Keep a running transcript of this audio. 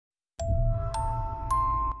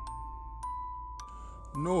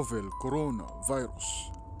Novel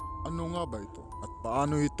coronavirus. Ano nga ba ito at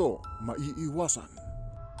paano ito maiiwasan?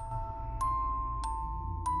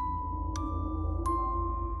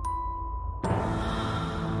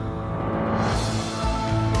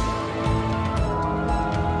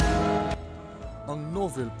 Ang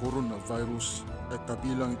novel coronavirus ay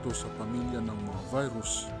kabilang ito sa pamilya ng mga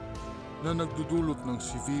virus na nagdudulot ng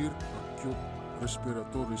severe acute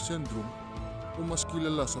respiratory syndrome o mas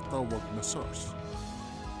kilala sa tawag na SARS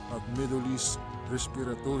at Middle East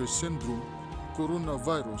Respiratory Syndrome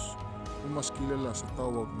coronavirus o mas kilala sa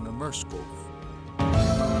tawag na MERS-CoV.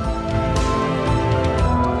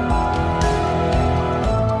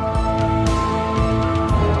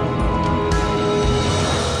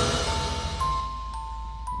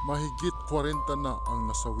 Mahigit 40 na ang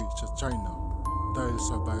nasawi sa China dahil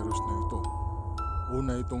sa virus na ito.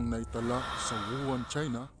 Una itong naitala sa Wuhan,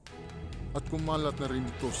 China at kumalat na rin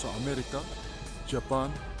ito sa Amerika,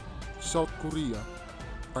 Japan, South Korea,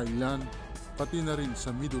 Thailand, pati na rin sa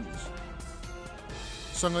Middle East.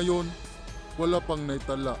 Sa ngayon, wala pang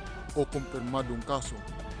naitala o kumpirmadong kaso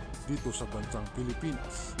dito sa bansang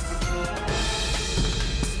Pilipinas.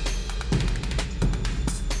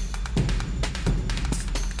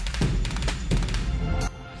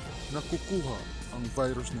 Nakukuha ang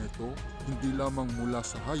virus na ito hindi lamang mula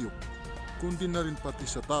sa hayop, kundi na rin pati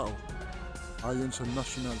sa tao. Ayon sa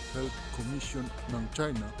National Health Commission ng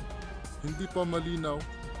China, hindi pa malinaw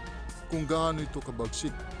kung gaano ito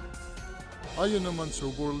kabagsik. Ayon naman sa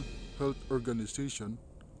World Health Organization,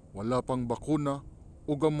 wala pang bakuna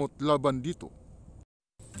o gamot laban dito.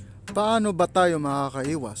 Paano ba tayo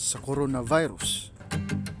makakaiwas sa coronavirus?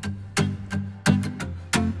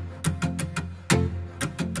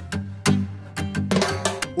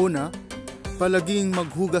 Una, palaging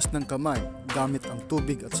maghugas ng kamay gamit ang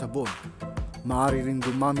tubig at sabon. Maaari ring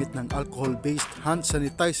gumamit ng alcohol-based hand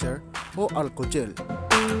sanitizer o alcogel.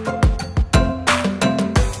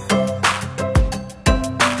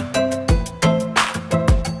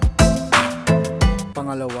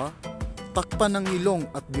 Pangalawa, takpan ang ilong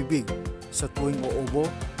at bibig sa tuwing uubo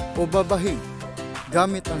o babahin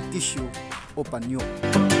gamit ang tissue o panyo.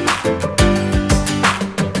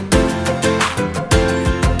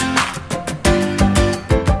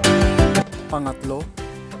 Pangatlo,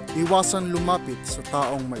 iwasan lumapit sa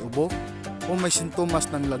taong may ubo o may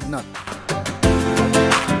sintomas ng lagnat.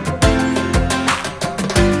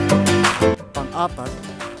 Pang-apat,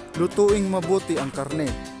 lutuing mabuti ang karne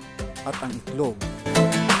at ang itlog.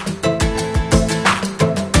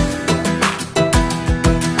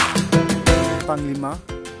 Pang-lima,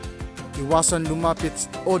 iwasan lumapit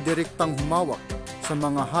o direktang humawak sa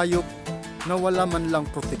mga hayop na wala man lang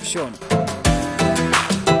proteksyon.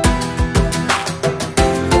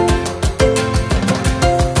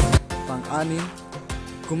 Pang-anim,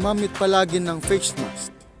 gumamit palagi ng face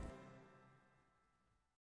mask